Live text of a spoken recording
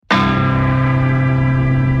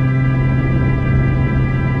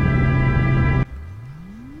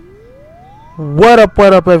What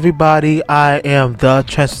up, everybody? I am the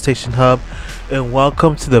Transportation Hub, and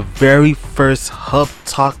welcome to the very first Hub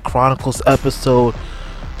Talk Chronicles episode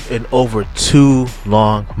in over 2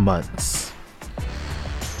 long months.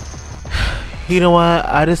 You know what?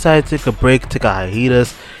 I decided to take a break, take a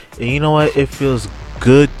hiatus, and you know what? It feels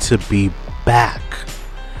good to be back.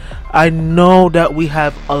 I know that we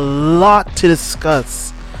have a lot to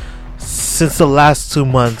discuss since the last 2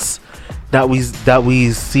 months that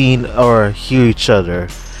we've seen or hear each other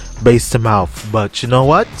base to mouth. But you know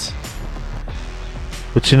what?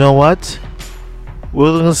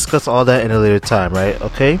 We're gonna discuss all that in a later time, right?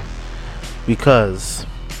 Okay? Because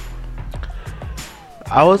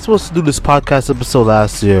I was supposed to do this podcast episode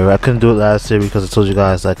last year. I couldn't do it last year because I told you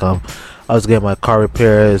guys I was getting my car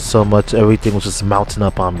repaired so much, everything was just mounting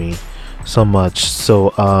up on me so much.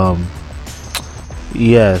 So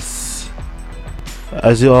yes.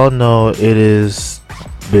 As you all know, it has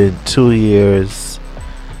been 2 years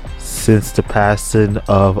since the passing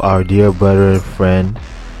of our dear brother and friend,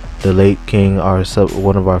 the late King,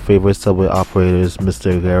 one of our favorite subway operators,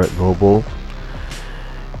 Mr. Garrett Goble.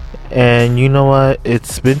 And you know what?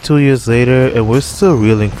 It's been 2 years later, and we're still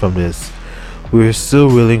reeling from this.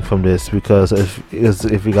 Because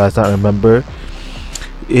if you guys don't remember,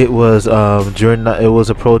 it was a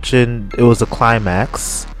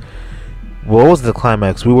climax. Well, it wasn't the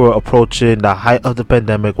climax. We were approaching the height of the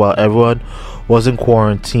pandemic while everyone was in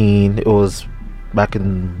quarantine. It was back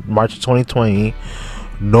in March 2020.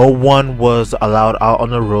 No one was allowed out on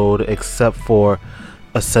the road except with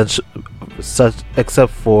the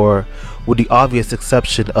obvious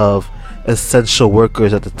exception of essential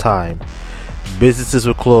workers at the time. Businesses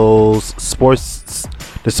were closed.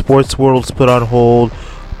 The sports world was put on hold.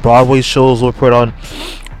 Broadway shows were put on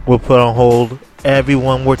hold.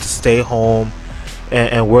 Everyone were to stay home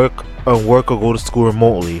and work or go to school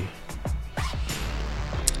remotely.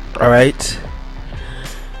 All right,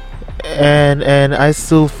 and I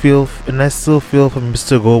still feel for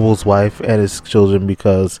Mr. Goble's wife and his children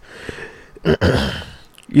because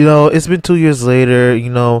you know it's been 2 years later. You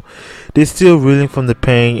know they're still reeling from the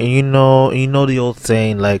pain, and you know the old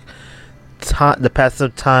saying like, the passing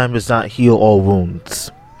of time does not heal all wounds.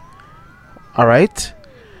 All right.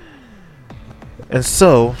 And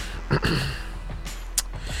so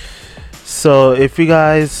if you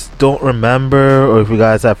guys don't remember or if you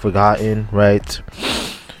guys have forgotten, right?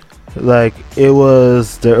 Like it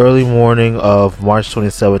was the early morning of March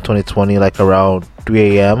 27, 2020, like around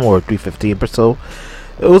 3 a.m. or 3:15 or so.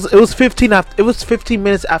 It was 15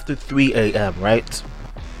 minutes after 3 a.m., right?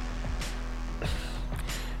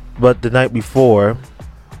 But the night before,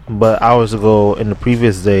 but hours ago in the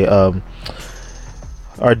previous day,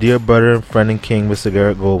 our dear brother and friend and king, Mr.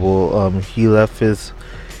 Garrett Goble, he left his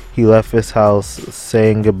house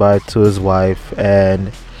saying goodbye to his wife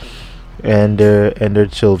and their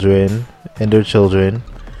children. He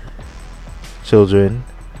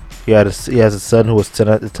has a son who was 10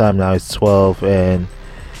 at the time. Now he's 12, and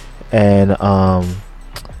at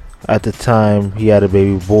the time he had a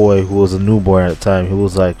baby boy who was a newborn at the time. He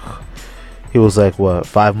was like what,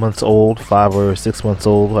 5 months old, 5 or 6 months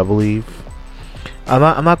old, I believe.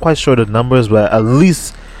 I'm not quite sure the numbers, but at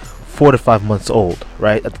least 4 to 5 months old,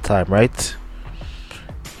 right, at the time, right?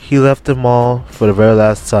 He left them all for the very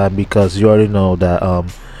last time because you already know that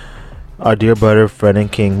our dear brother, friend, and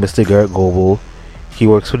king, Mr. Garrett Goble, he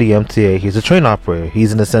works for the MTA. He's a train operator.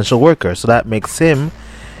 He's an essential worker, so that makes him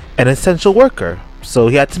an essential worker. So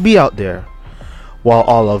he had to be out there, while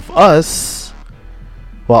all of us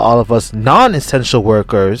non-essential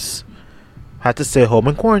workers had to stay home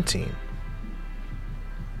and quarantine.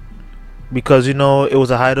 Because you know it was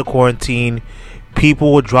a height of quarantine,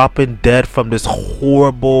 people were dropping dead from this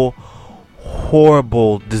horrible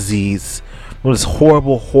disease, from this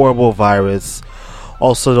horrible virus,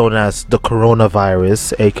 also known as the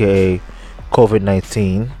coronavirus, aka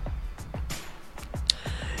COVID-19.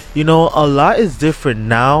 You know, a lot is different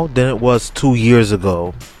now than it was 2 years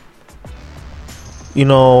ago. You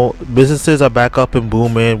know, businesses are back up and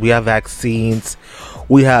booming. We have vaccines.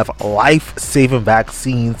 We have life-saving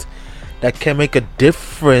vaccines that can make a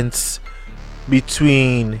difference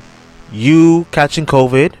between you catching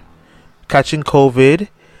COVID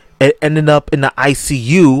and ending up in the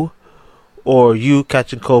ICU, or you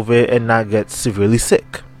catching COVID and not get severely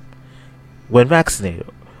sick when vaccinated,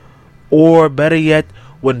 or better yet,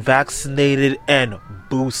 when vaccinated and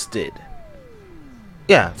boosted.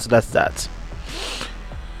 Yeah, so that's that.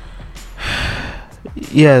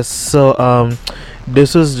 Yes, so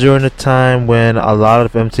this was during the time when a lot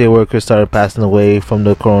of MTA workers started passing away from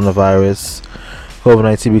the coronavirus.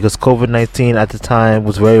 COVID-19 because COVID-19 at the time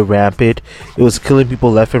was very rampant. It was killing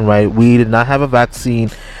people left and right. We did not have a vaccine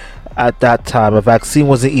at that time. A vaccine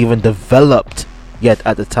wasn't even developed yet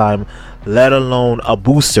at the time, let alone a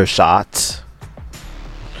booster shot.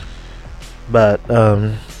 But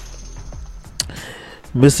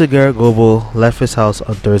Mr. Garrett Goble left his house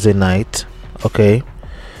on Thursday night. Okay.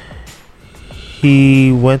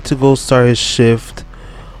 He went to go start his shift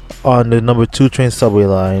on the number 2 train subway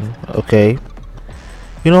line. Okay.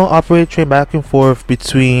 Operate train back and forth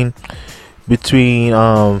between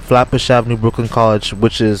Flatbush Avenue, Brooklyn College,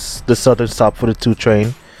 which is the southern stop for the 2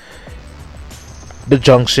 train. The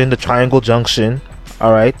junction, the Triangle Junction.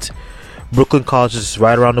 Alright. Brooklyn College is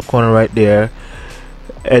right around the corner right there.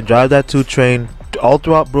 And drive that 2 train all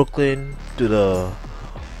throughout Brooklyn to the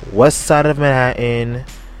west side of Manhattan,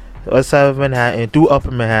 through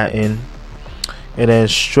Upper Manhattan, and then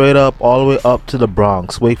straight up all the way up to the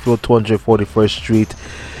Bronx, Wakefield 241st Street.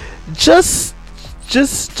 Just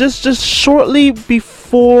shortly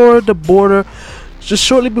before the border, just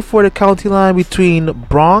shortly before the county line between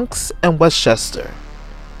Bronx and Westchester.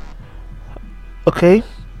 Okay.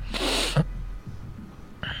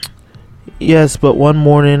 Yes, but one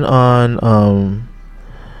morning on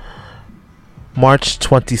March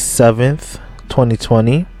 27th,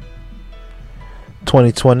 2020,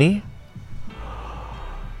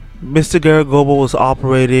 Mr. Garrett Goble was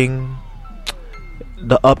operating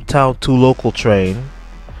the Uptown 2 local train.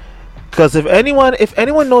 Because if anyone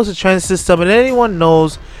knows the train system, and anyone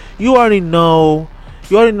knows, you already know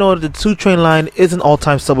that the 2 train line is an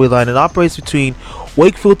all-time subway line. It operates between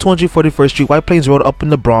Wakefield 241st Street, White Plains Road up in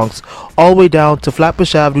the Bronx, all the way down to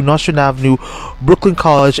Flatbush Avenue, Nostrand Avenue, Brooklyn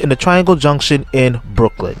College, and the Triangle Junction in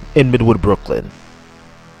Brooklyn, in Midwood, Brooklyn.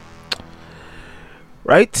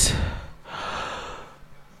 Right?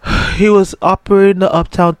 He was operating the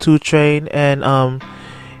Uptown 2 train, and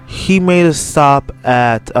he made a stop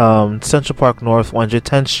at Central Park North,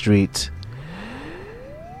 110th Street.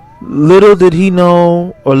 Little did he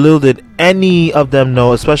know, or little did any of them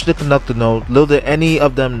know, especially the conductor know, little did any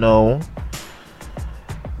of them know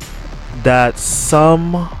that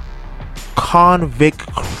some convict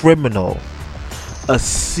criminal, a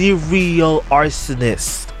serial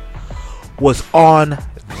arsonist, was on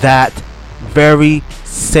that very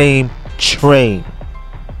same train.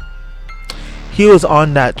 He was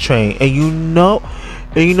on that train, and you know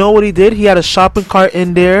what he did? He had a shopping cart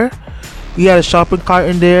in there. And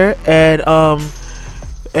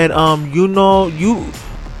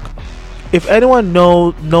if anyone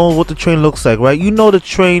know what the train looks like, right? The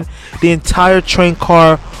train, the entire train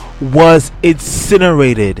car was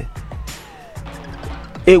incinerated.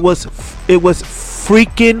 It was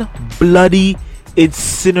freaking bloody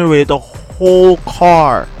incinerated. The whole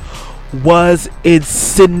car was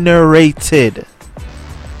incinerated.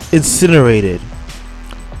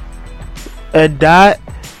 And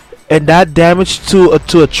that damage to a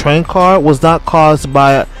train car was not caused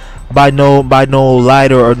by no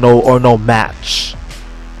lighter or no match.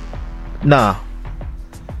 Nah.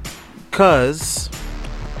 Cause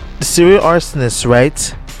the serial arsonist,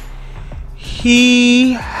 right?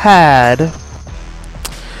 He had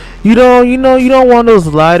one of those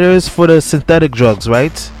lighters for the synthetic drugs,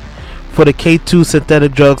 right? For the K2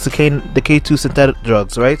 synthetic drugs, the K2 synthetic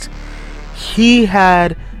drugs, right? He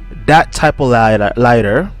had that type of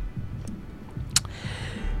lighter.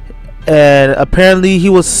 And apparently he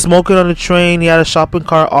was smoking on the train. He had a shopping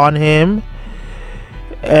cart on him,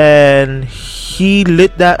 and he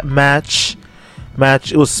lit that match.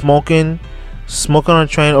 It was smoking on the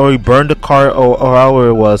train, or he burned the cart, or however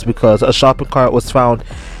it was, because a shopping cart was found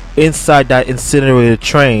inside that incinerated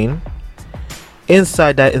train. He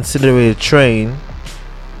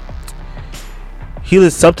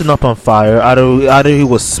lit something up on fire. Either he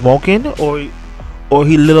was smoking, or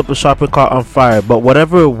he lit up a shopping cart on fire. But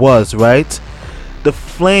whatever it was, right, the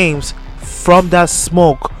flames from that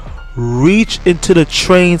smoke reached into the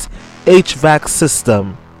train's HVAC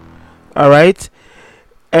system. Alright?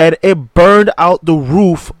 And it burned out the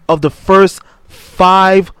roof of the first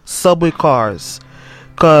 5 subway cars.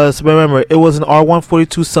 Because remember, it was an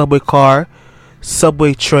R142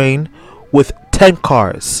 subway train with 10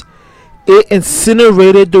 cars. It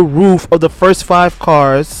incinerated the roof of the first 5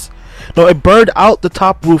 cars. No, it burned out the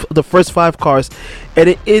top roof of the first 5 cars, and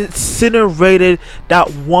it incinerated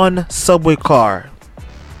that one subway car.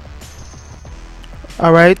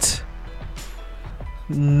 Alright?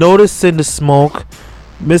 Noticing the smoke,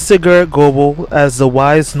 Mr. Garrett Goble, as the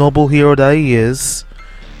wise, noble hero that he is,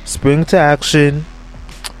 sprang to action,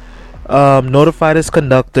 notified his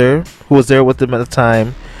conductor, who was there with him at the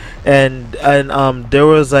time, and there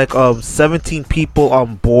was like 17 people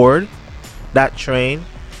on board that train,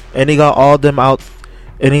 and he got all them out,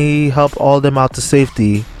 and he helped all them out to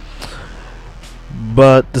safety.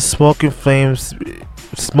 But the smoking flames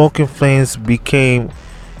became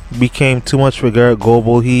too much for Garrett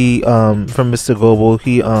Goble. He from Mr. Goble,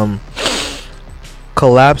 he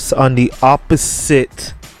collapsed on the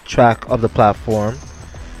opposite track of the platform.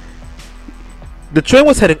 The train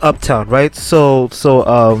was heading uptown, right? So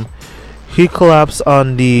he collapsed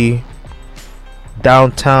on the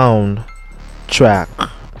downtown track.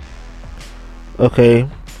 Okay,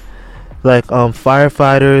 like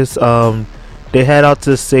firefighters, they head out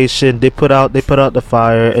to the station. They put out the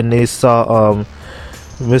fire, and they saw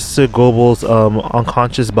Mr. Goble's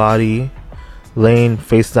unconscious body laying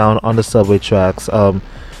face down on the subway tracks.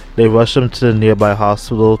 They rushed him to the nearby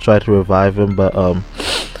hospital, tried to revive him, but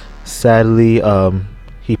sadly,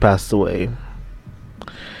 he passed away.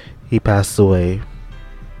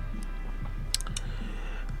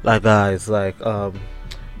 Like, guys, like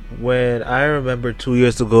when I remember 2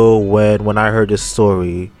 years ago when I heard this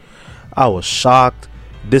story, I was shocked,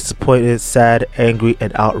 disappointed, sad, angry,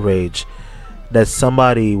 and outraged that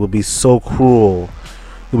somebody would be so cruel.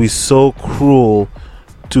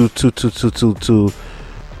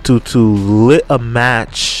 To lit a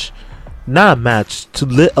match, not a match, to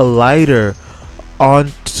lit a lighter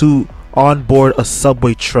on board a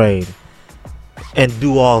subway train and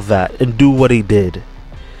do all that and do what he did.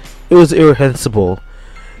 It was irreprehensible.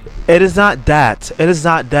 It is not that.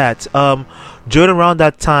 During around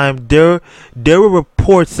that time, there were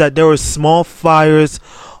reports that there were small fires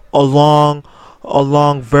along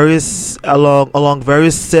various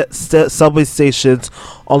subway stations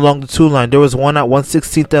along the 2 line. There was one at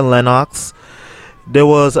 116th and Lenox. There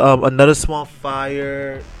was another small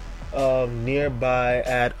fire nearby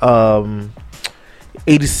at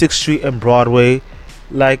 86th Street and Broadway.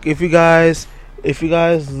 Like, if you guys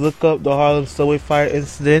look up the Harlem subway fire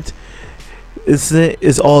incident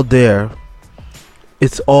is all there.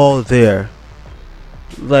 It's all there.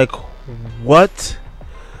 Like what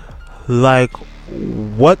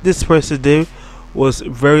this person did was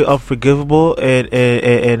very unforgivable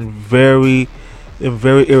and very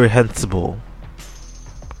irreprehensible.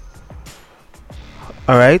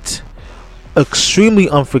 All right, extremely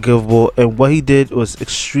unforgivable, and what he did was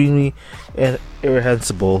extremely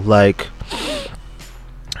irreprehensible. Like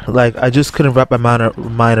I just couldn't wrap my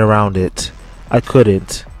mind around it. I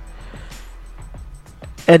couldn't.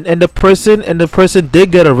 And the person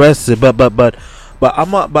did get arrested, but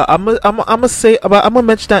I'm gonna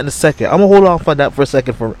mention that in a second. I'm gonna hold off on that for a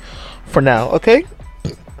second for now. Okay.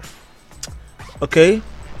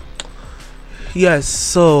 Yes.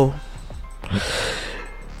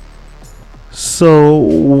 So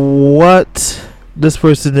what this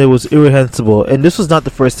person did was irreprehensible, and this was not the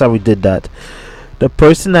first time we did that. The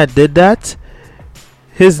person that did that,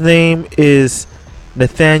 his name is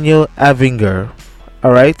Nathaniel Avinger.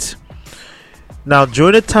 All right. Now,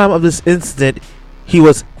 during the time of this incident, he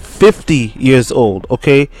was 50 years old.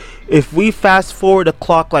 Okay, if we fast forward the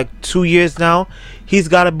clock like 2 years now, he's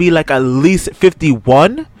got to be like at least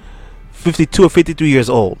 51, 52, or 53 years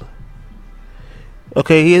old.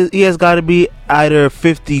 Okay, he has got to be either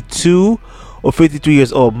 52 or 53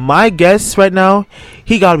 years old. My guess right now,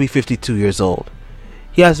 he got to be 52 years old.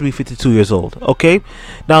 He has to be 52 years old. Okay,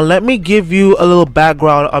 now let me give you a little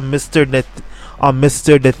background on Mr.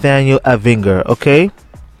 Nathaniel Avinger. Okay,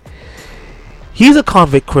 he's a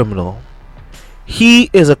convict criminal. He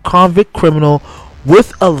is a convict criminal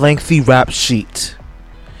with a lengthy rap sheet.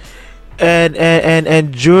 And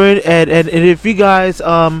if you guys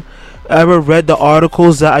ever read the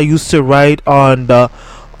articles that I used to write on the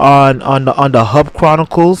Hub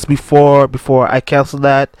Chronicles before I canceled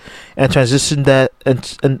that and transitioned that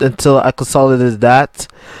until I consolidated that,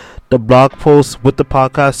 the blog post with the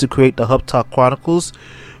podcast to create the Hub Talk Chronicles,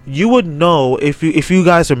 you would know if you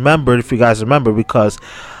guys remember, because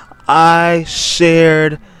I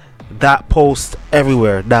shared that post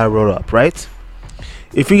everywhere that I wrote up, right?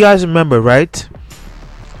 If you guys remember, right,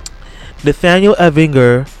 Nathaniel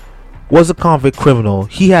Avinger was a convict criminal.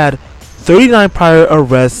 He had 39 prior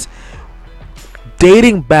arrests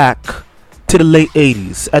dating back to the late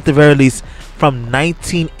 80s, at the very least from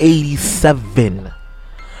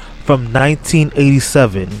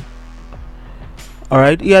 1987.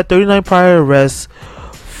 Alright, he had 39 prior arrests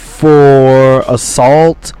for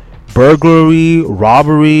assault, burglary,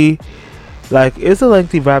 robbery. Like, it's a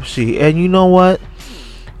lengthy rap sheet. And you know what?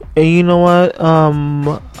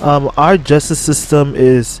 Our justice system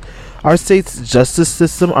is, our state's justice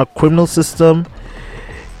system, our criminal system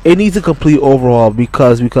It needs a complete overhaul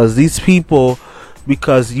because these people,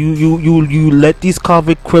 because you let these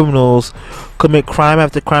convict criminals commit crime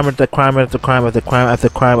after crime after crime after crime after crime after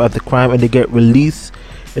crime after crime, and they get released,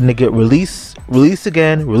 and they get released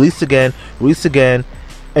again,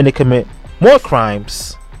 and they commit more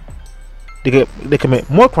crimes. They commit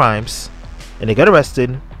more crimes, and they get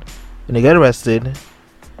arrested, and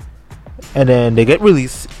then they get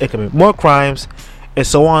released and commit more crimes, and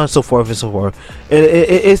so on and so forth and so forth.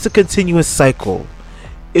 It's a continuous cycle.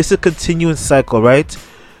 Right?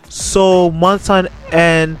 So months on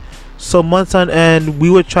end, we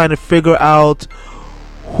were trying to figure out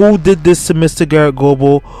who did this to Mr. Garrett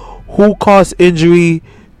Goble, who caused injury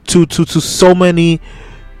to so many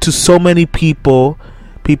people,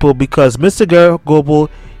 because Mr. Garrett Goble,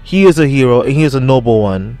 he is a hero, and he is a noble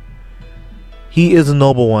one.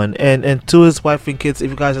 And to his wife and kids, if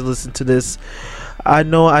you guys have listened to this, I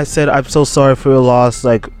know I said I'm so sorry for your loss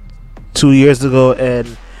like 2 years ago,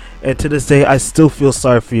 and to this day I still feel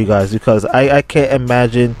sorry for you guys, because I can't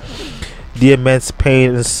imagine the immense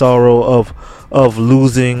pain and sorrow of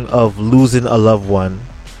losing a loved one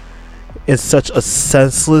in such a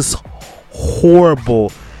senseless,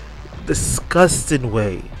 horrible, disgusting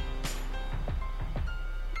way.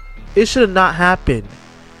 It should have not happened.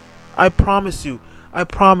 I promise you.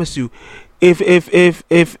 If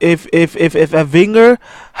Evinger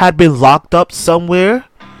had been locked up somewhere,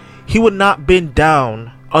 he would not been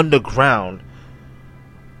down underground,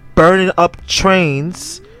 burning up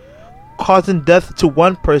trains, causing death to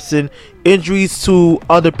one person, injuries to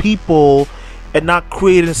other people, and not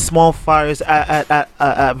creating small fires at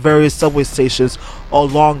various subway stations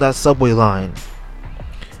along that subway line.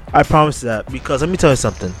 I promise that, because let me tell you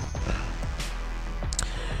something.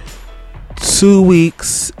 2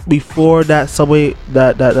 weeks before that subway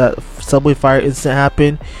fire incident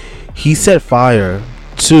happened, he set fire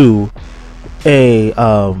to a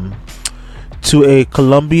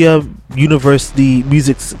Columbia University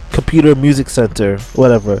computer music center,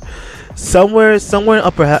 whatever, somewhere in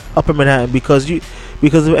upper Manhattan, because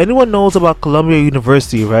if anyone knows about Columbia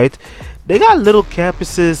University, right, they got little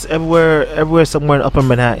campuses everywhere somewhere in upper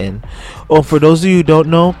Manhattan. Oh, for those of you who don't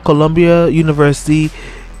know, Columbia University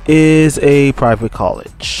is a private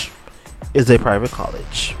college.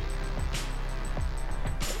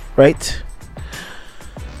 Right?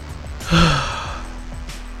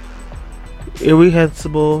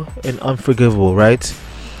 Irrehensible and unforgivable, right?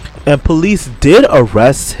 And police did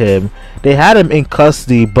arrest him. They had him in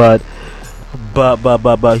custody, but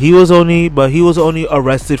he was only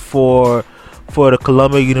arrested for the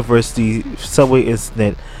Columbia University subway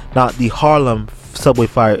incident, not the Harlem subway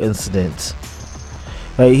fire incident.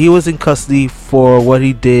 He was in custody for what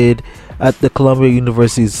he did at the Columbia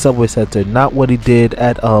University subway center, not what he did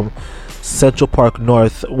at Central Park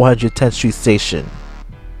North 110th Street station.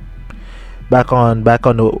 Back on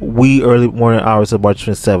the wee early morning hours of March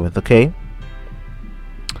 27th. Okay.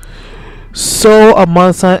 So a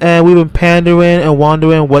month on end, we've been pandering and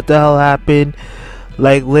wondering what the hell happened.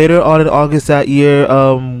 Like later on in August that year,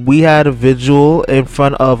 we had a vigil in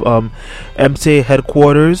front of MTA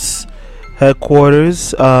headquarters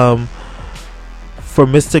for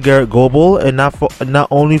Mr. Garrett Goble, and not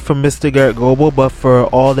only for Mr. Garrett Goble, but for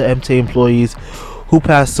all the MTA employees who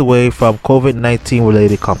passed away from COVID-19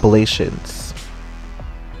 related compilations.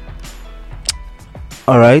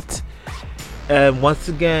 Alright. And once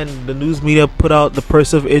again, the news media put out the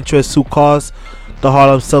person of interest who caused the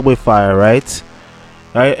Harlem subway fire, right?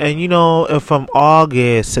 And you know, from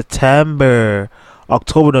August, September,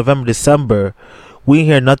 October, November, December, we didn't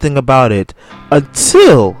hear nothing about it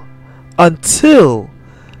until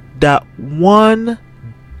that one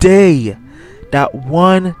day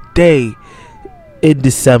in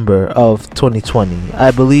December of 2020.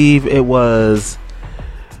 I believe it was.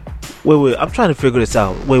 Wait. I'm trying to figure this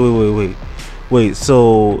out. Wait.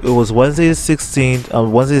 So it was Wednesday the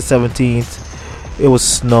 16th. Wednesday the 17th. It was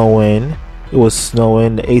snowing.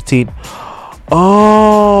 The 18th.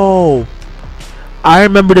 Oh, I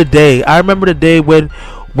remember the day.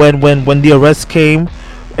 when the arrest came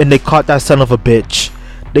and they caught that son of a bitch.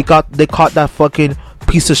 They caught that fucking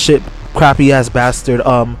piece of shit, crappy ass bastard.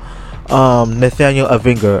 Nathaniel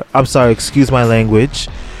Evinger. I'm sorry. Excuse my language.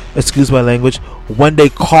 When they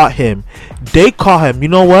caught him. You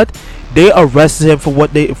know what? They arrested him for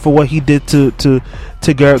what he did to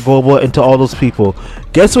Garrett Goble and to all those people.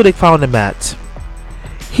 Guess where they found him at?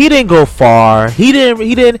 He didn't go far. He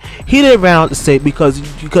didn't round the state because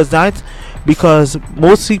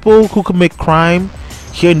most people who commit crime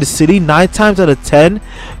here in the city, 9 times out of 10,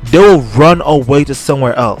 they will run away to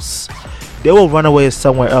somewhere else. they will run away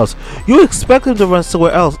somewhere else. You expect them to run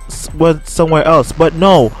somewhere else, but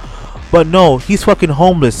no, he's fucking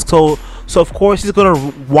homeless. So of course he's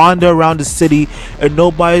gonna wander around the city, and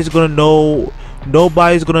nobody's gonna know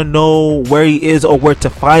where he is or where to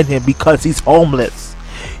find him because he's homeless.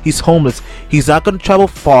 He's not gonna travel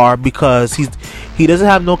far because he doesn't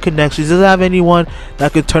have no connections. He doesn't have anyone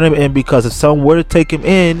that could turn him in, because if someone were to take him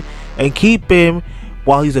in and keep him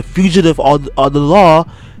while he's a fugitive of the law,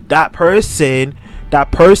 that person,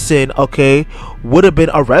 okay, would have been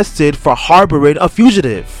arrested for harboring a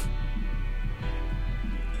fugitive.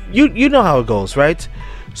 You know how it goes, right?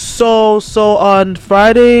 So on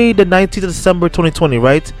Friday the 19th of December 2020,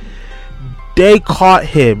 right? They caught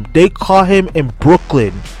him in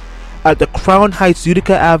Brooklyn at the Crown Heights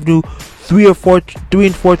Utica Avenue 3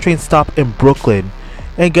 and 4 train stop in Brooklyn.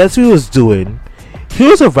 And guess what he was doing? He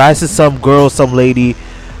was harassing some girl, some lady,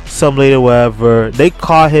 whatever. They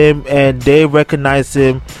caught him and they recognized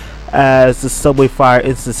him as the subway fire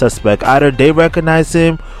incident suspect. Either they recognized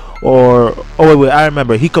him or wait, I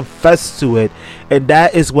remember, he confessed to it, and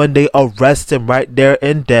that is when they arrest him right there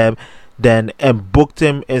in them then and booked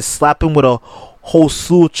him and slapped him with a whole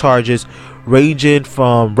slew of charges ranging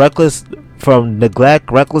from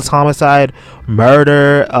neglect, reckless homicide,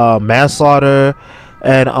 murder, manslaughter,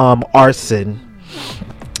 and arson.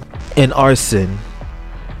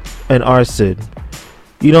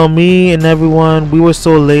 You know, me and everyone, we were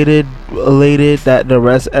so elated that the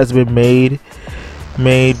arrest has been made,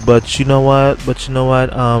 but you know what,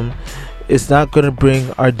 it's not gonna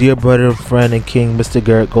bring our dear brother and friend and king, Mr.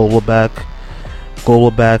 Garrett Goble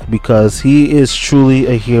back, because he is truly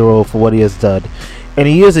a hero for what he has done. And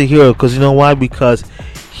he is a hero because you know why? Because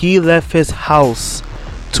he left his house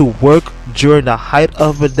to work during the height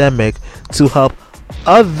of the pandemic to help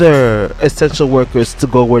other essential workers to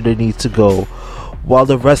go where they need to go, while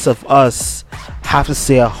the rest of us have to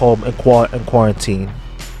stay at home and quarantine.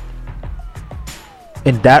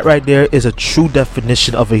 And that right there is a true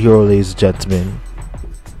definition of a hero, ladies and gentlemen.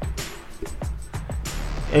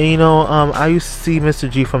 And you know, I used to see Mr.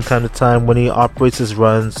 G from time to time when he operates his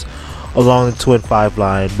runs along the 2 and 5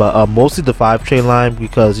 line, but mostly the 5 train line,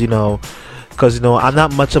 because you know I'm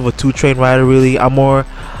not much of a 2 train rider really. I'm more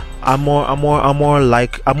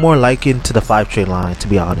likened to the 5 train line, to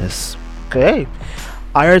be honest. Okay,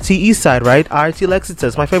 IRT East Side, right? IRT Lexington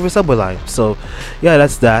is my favorite subway line. So yeah,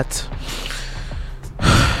 that's that.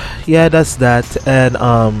 And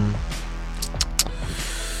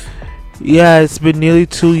yeah, it's been nearly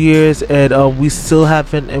 2 years, and we still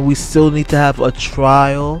need to have a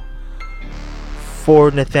trial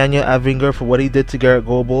for Nathaniel Avinger for what he did to Garrett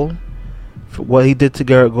Goble.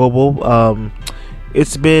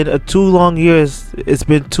 It's been 2 long years. It's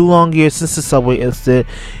been 2 long years since the subway incident.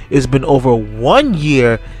 It's been over 1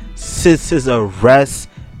 year since his arrest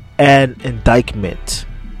and indictment.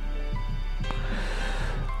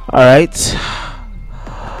 Alright,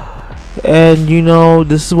 and you know,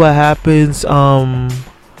 this is what happens, and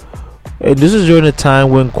this is during the time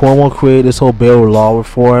when Cuomo created this whole bail law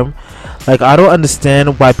reform. Like, I don't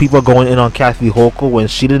understand why people are going in on Kathy Hochul when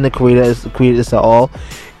she didn't create this at all.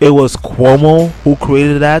 It was Cuomo who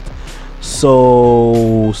created that.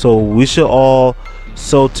 So we should all,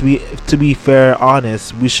 to be fair and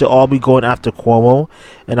honest, we should all be going after Cuomo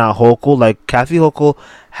and not Hochul. Like, Kathy Hochul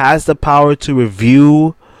has the power to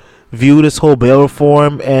review this whole bail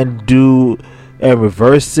reform and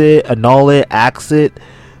reverse it, annul it, axe it,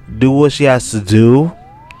 do what she has to do.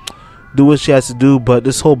 But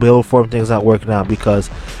this whole bail reform thing's not working out because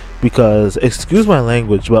excuse my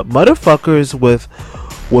language, but motherfuckers with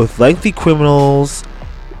lengthy criminals,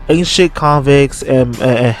 ancient convicts, and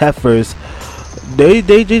heifers, they're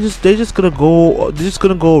just gonna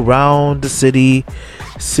go around the city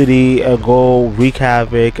and go wreak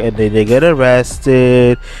havoc, and then they get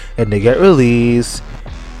arrested and they get released.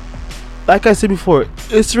 Like I said before,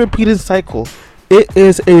 it's a repeating cycle. It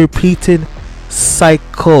is a repeating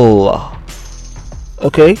cycle.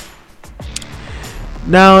 Okay?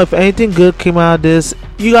 Now, if anything good came out of this,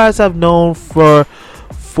 you guys have known for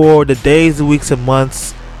the days, weeks, and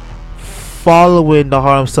months following the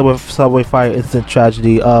Harlem subway fire incident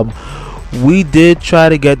tragedy, we did try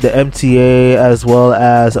to get the MTA as well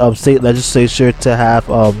as state legislature to have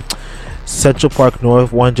Central Park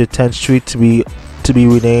North 110th Street to be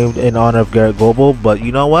renamed in honor of Garrett Goble. But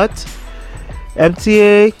you know what?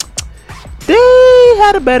 MTA, they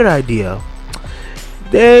had a better idea.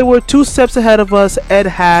 They were 2 steps ahead of us and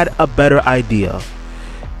had a better idea.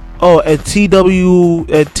 Oh, and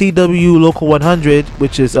TW Local 100,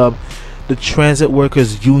 which is the Transit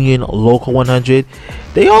Workers Union Local 100,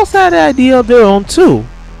 they also had an idea of their own too.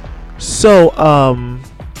 So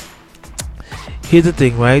here's the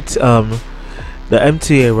thing, right? The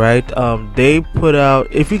MTA, right? They put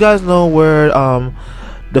out. If you guys know where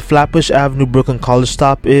the Flatbush Avenue Brooklyn College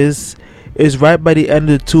stop is right by the end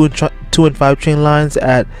of the 2 and 5 train lines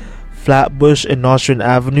at Flatbush and Nostrand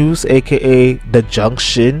Avenues, aka the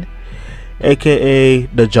Junction,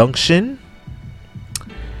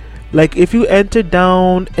 Like if you enter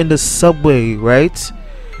down in the subway, right?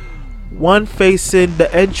 One facing the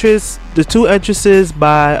two entrances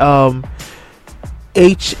by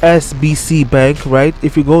HSBC Bank, right?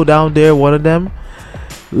 If you go down there, one of them,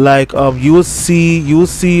 like you will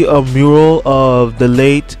see a mural of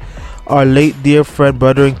our late dear friend,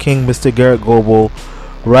 brother and king, Mr. Garrett Goble,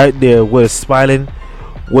 right there with his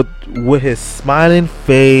smiling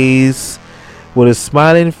face,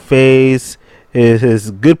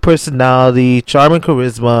 his good personality, charming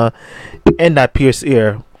charisma, and that pierced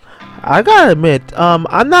ear. I gotta admit,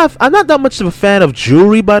 I'm not that much of a fan of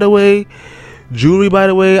jewelry, by the way.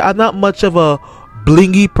 I'm not much of a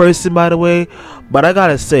blingy person, by the way. But I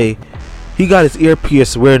gotta say, he got his ear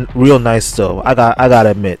pierced real nice though. I gotta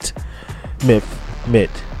admit. And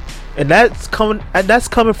that's coming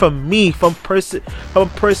from me, from a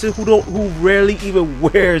person who rarely even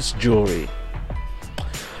wears jewelry.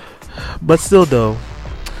 But still though,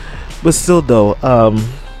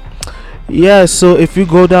 yeah, so if you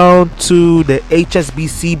go down to the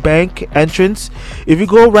HSBC Bank entrance, if you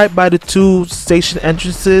go right by the two station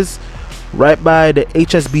entrances, right by the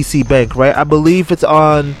HSBC Bank, right? I believe it's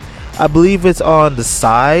on the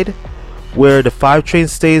side where the 5 train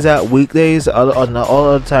stays at weekdays, on all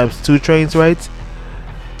other times 2 trains, right?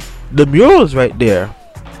 The mural is right there.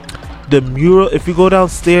 The mural, if you go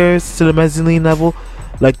downstairs to the mezzanine level,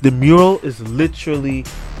 like the mural is literally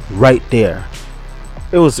right there.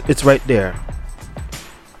 It's right there.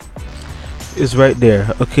 It's right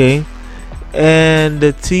there, okay? And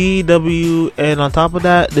the and on top of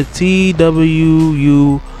that, the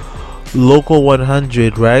TWU Local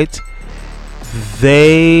 100, right?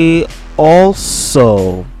 They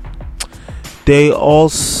also,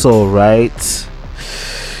 right,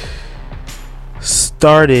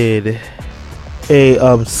 started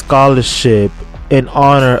a scholarship in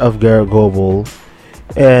honor of Garrett Goble.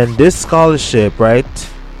 And this scholarship, right,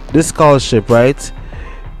 is for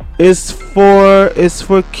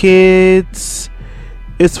kids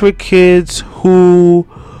who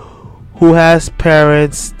has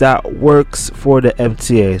parents that works for the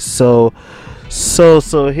MTA. So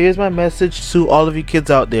here's my message to all of you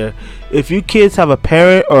kids out there. If you kids have a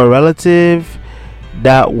parent or a relative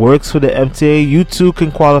that works for the MTA, you too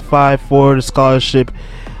can qualify for the scholarship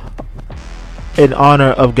in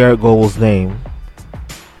honor of Garrett Goble's name.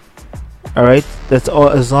 Alright, that's all.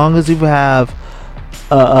 As long as you have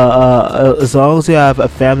a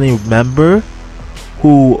family member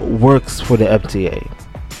who works for the MTA.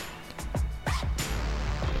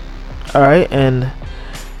 Alright, and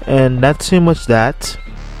that's pretty much that.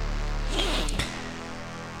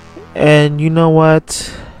 And you know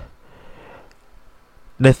what?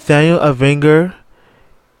 Nathaniel Avenger,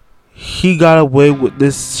 he got away with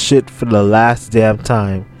this shit for the last damn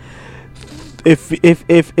time. If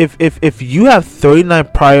you have 39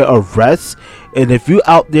 prior arrests, and if you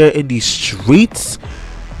out there in these streets,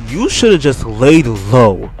 you should have just laid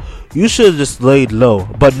low.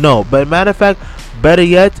 But no. But matter of fact, better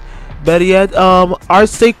yet, our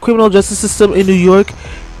state criminal justice system in New York,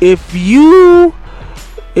 if you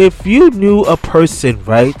knew a person,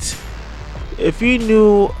 right? If you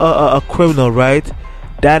knew a criminal, right,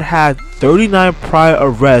 that had 39 prior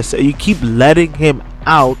arrests, and you keep letting him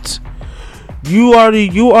out, you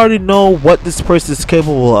already know what this person is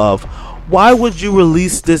capable of. Why would you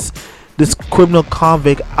release this criminal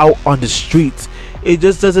convict out on the streets? It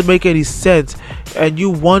just doesn't make any sense. And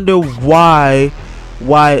you wonder why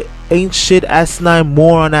ain't shit asinine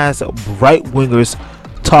moron ass right wingers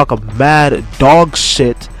talk mad dog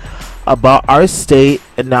shit about our state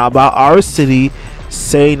and now about our city,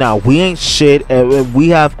 saying now we ain't shit and we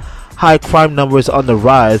have high crime numbers on the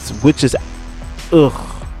rise, which is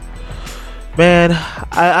man,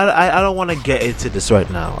 I don't want to get into this right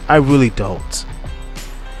now. I really don't.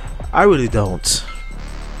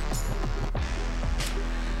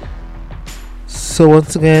 So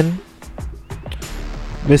once again,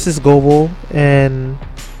 Mrs. Goble and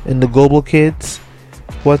the Goble kids,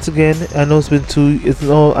 once again, I know it's been 2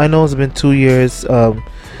 years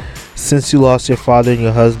since you lost your father and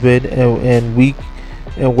your husband, and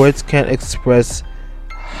words can't express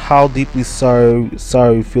how deeply sorry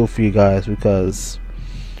we feel for you guys,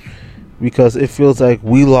 because it feels like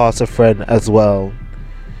we lost a friend as well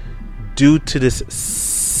due to this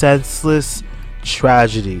senseless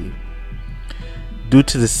tragedy, due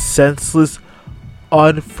to the senseless,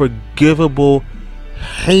 unforgivable,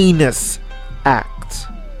 heinous act.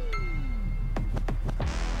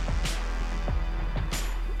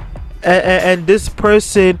 And this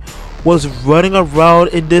person was running around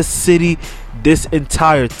in this city this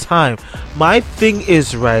entire time. My thing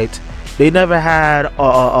is, right, they never had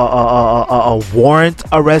a warrant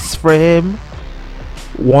arrest for him.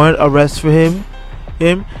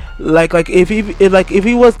 Him, like if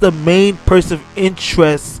he was the main person of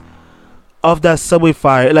interest of that subway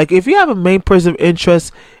fire, like if you have a main person of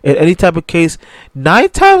interest in any type of case, 9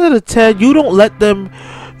 times out of 10 you do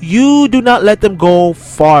not let them go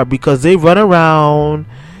far, because they'll run around,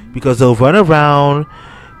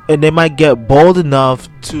 and they might get bold enough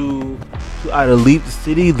to either leave the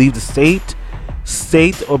city, leave the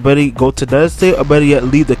state, or better go to another state, or better yet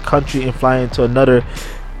leave the country and fly into another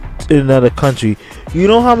country. You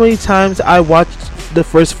know how many times I watched the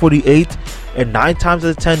first 48, and 9 times out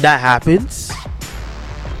of 10 that happens?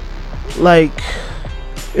 Like,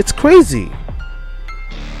 it's crazy.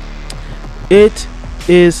 It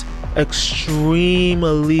is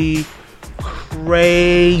extremely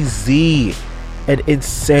crazy and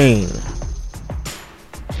insane.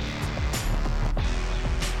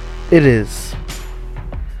 It is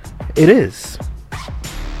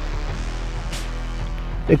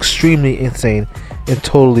extremely insane and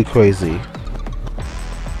totally crazy.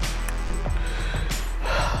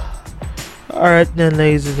 Alright then,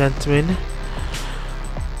 ladies and gentlemen,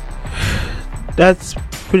 that's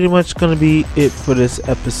pretty much gonna be it for this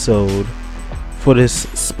episode, for this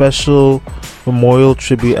special memorial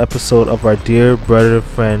tribute episode of our dear brother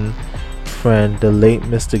friend, the late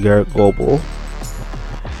Mr. Garrett Goble.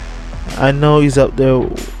 I know he's up there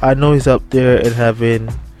in heaven,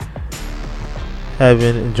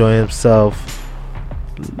 enjoying himself,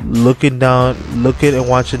 looking and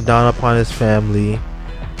watching down upon his family,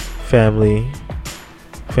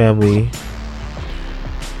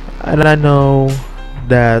 and I know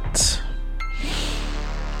that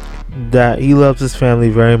he loves his family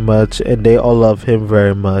very much, and they all love him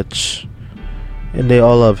very much, and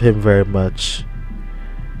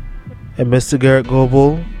Mr. Garrett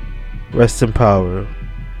Goble, rest in power.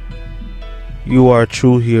 You are a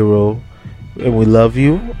true hero, and we love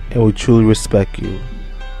you, and we truly respect you.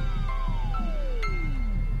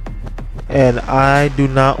 And I do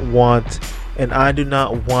not want our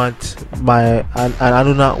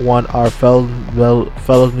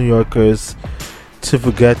fellow New Yorkers to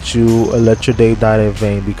forget you or let your day die in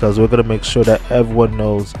vain, because we're gonna make sure that everyone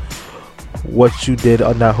knows what you did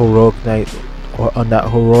on that heroic night, or on that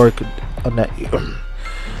heroic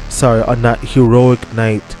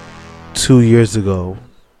night 2 years ago.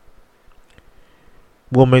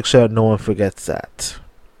 We'll make sure that no one forgets that.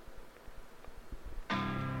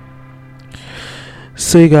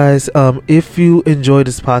 So you guys, if you enjoyed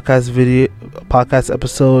this podcast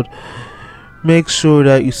episode, make sure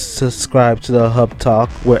that you subscribe to the Hub Talk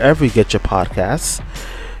wherever you get your podcasts,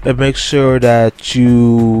 and make sure that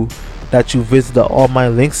you visit the All My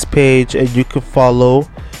Links page, and you can follow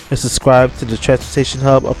and subscribe to the Transportation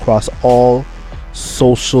Hub across all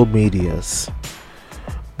social medias.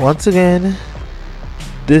 Once again,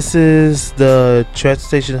 this is the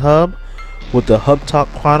Transportation Hub with the Hub Talk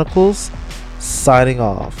Chronicles, signing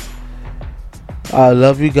off. I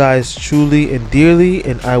love you guys truly and dearly,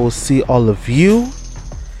 and I will see all of you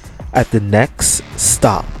at the next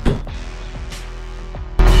stop.